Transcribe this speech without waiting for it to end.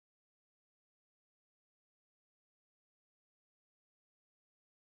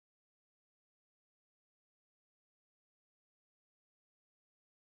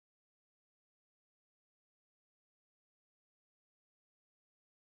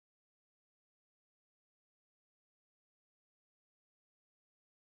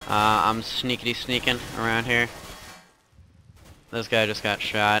I'm sneakity sneaking around here. This guy just got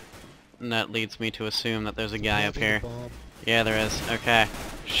shot, and that leads me to assume that there's a guy up here. Yeah, there is. Okay.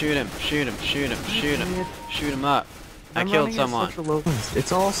 Shoot him, shoot him, shoot him, shoot him. Shoot him up. I killed someone.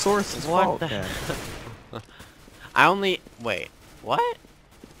 It's all Source's fault. I only... Wait. What?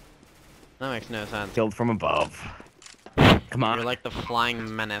 That makes no sense. Killed from above. Come on. You're like the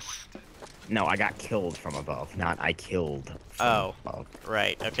flying menace. No, I got killed from above, not I killed from above.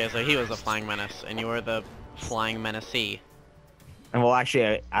 Right. Okay, so he was the flying menace, and you were the flying menacee. And well,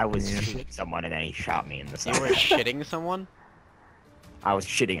 actually, I was shooting someone, and then he shot me in the side. You were shitting someone? I was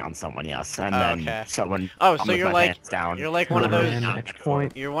shitting on someone, yes, and then someone. Oh, so you're like down. you're like one of those.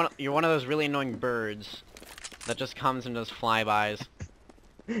 Point. You're one of those really annoying birds that just comes and does flybys.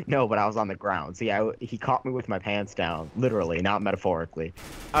 No, but I was on the ground. See, he caught me with my pants down, literally, not metaphorically.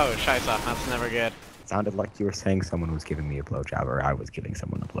 Oh, scheisse, that's never good. It sounded like you were saying someone was giving me a blowjob, or I was giving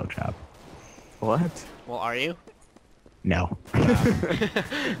someone a blowjob. What? Well, are you? No.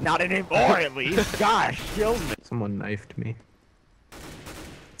 Not anymore, at least. Gosh, killed me. Someone knifed me.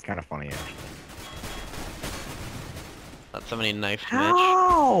 It's kind of funny, actually. That somebody knifed Mitch.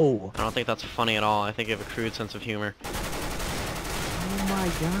 How? I don't think that's funny at all. I think you have a crude sense of humor. Oh my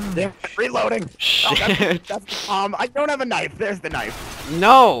god. They're reloading. Shit. Oh, I don't have a knife. There's the knife.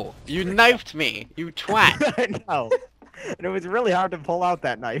 No! You knifed me! You twat! No. And it was really hard to pull out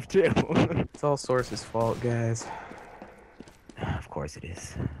that knife, too. It's all Source's fault, guys. Of course it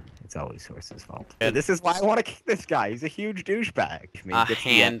is. It's always Source's fault. Yeah, this is why I want to kick this guy. He's a huge douchebag. A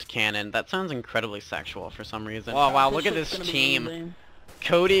hand cannon. That sounds incredibly sexual for some reason. Oh wow, look at this team.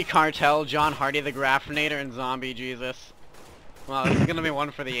 Cody, Cartel, John Hardy, the Graffinator, and Zombie Jesus. Wow, this is gonna be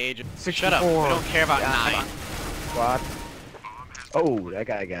one for the ages. Shut up. We don't care about 9. What? Oh, that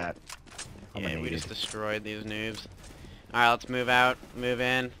guy got... Yeah, we just destroyed these noobs. Alright, let's move out, move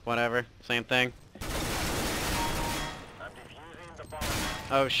in, whatever. Same thing.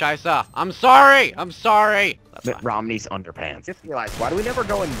 Oh, scheisse. I'm sorry! I'm sorry! Mitt Romney's underpants. Just realized, why do we never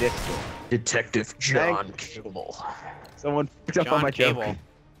go in this door? Detective John Cable. Someone picked up on my Cable. joke.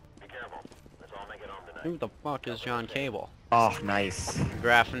 Who the fuck is John Cable? Oh, nice.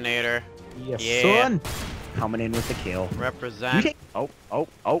 Graffinator. Yes, Yeah. son. Coming in with the kill. Represent. Oh.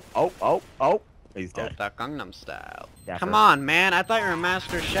 He's dead. The Gangnam Style. Yeah, Come on, man. I thought you were a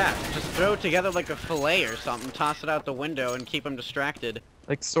master chef. Just throw it together like a fillet or something, toss it out the window, and keep him distracted.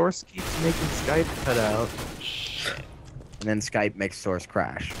 Like, Source keeps making Skype cut out. Shit. And then Skype makes Source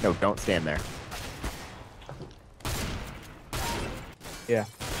crash. No, don't stand there. Yeah.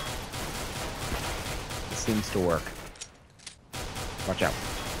 It seems to work. Watch out.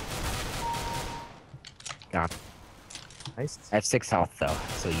 God. Nice. I have 6 health, though,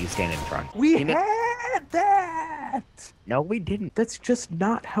 so you stand in front. We had that! No, we didn't. That's just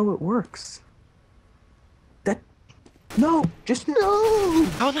not how it works. No! Just no!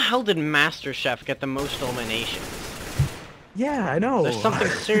 How the hell did Master Chef get the most eliminations? Yeah, I know. There's something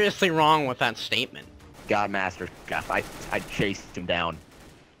seriously wrong with that statement. God, Master Chef. I chased him down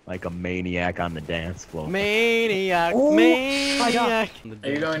like a maniac on the dance floor. Maniac! Oh, maniac! Are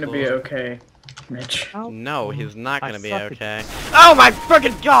you going to be okay, Mitch? No, he's not gonna be suck at okay. Oh my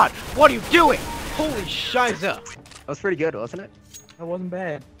freaking god! What are you doing? Holy shiza! That was pretty good, wasn't it? That wasn't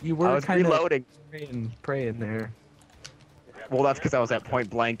bad. You I were was kind of reloading. praying there. Well, that's because I was at point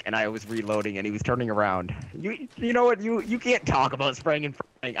blank and I was reloading and he was turning around. You know what? You can't talk about spraying and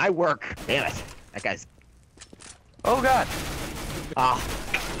praying. I work. Damn it. That guy's... Oh god! Ah.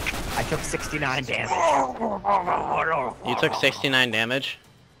 I took 69 damage. You took 69 damage?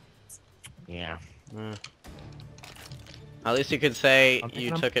 Yeah. At least you could say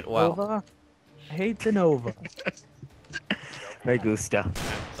you took it well. Nova? I hate the Nova. Me gusta.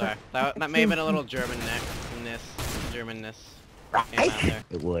 Sorry. That may have been a little Germanness. Right?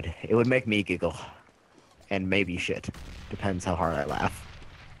 It would. It would make me giggle. And maybe shit. Depends how hard I laugh.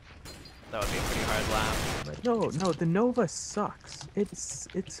 That would be a pretty hard laugh. No, the Nova sucks.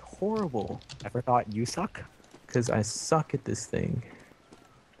 It's horrible. Ever thought you suck? Cause I suck at this thing.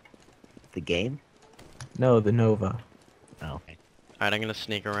 The game? No, the Nova. Oh. Alright, I'm gonna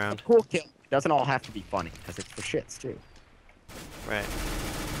sneak around. Cool kill. It doesn't all have to be funny, because it's for shits, too. Right.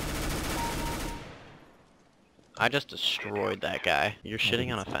 I just destroyed that guy. You're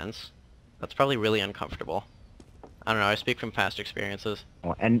shitting on a fence? That's probably really uncomfortable. I don't know, I speak from past experiences.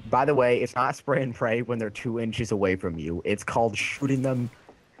 Oh, and by the way, it's not spray and pray when they're 2 inches away from you. It's called shooting them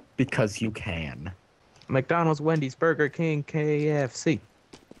because you can. McDonald's, Wendy's, Burger King, KFC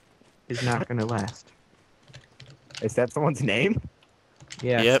is not gonna last. Is that someone's name?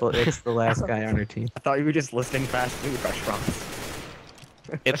 Yeah, Yep. it's the last guy on our team. I thought you were just listing fast food restaurants.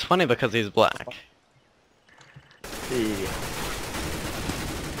 It's funny because he's black. See.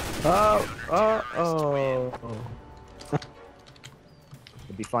 Oh.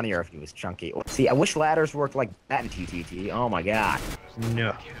 It'd be funnier if he was chunky. See, I wish ladders worked like that in TTT. Oh my god.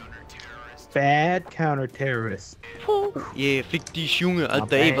 No. Bad counter-terrorist. Yeah, fick dich, Junge,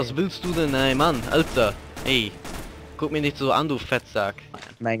 Alter, ey, was willst du denn, ey, Mann, Alter, ey. Guck mich nicht so an, du Fettsack.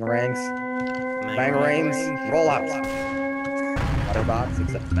 Mangarangs. Mangarangs. Roll out. Butterbox,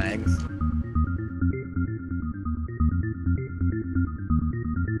 except bangs.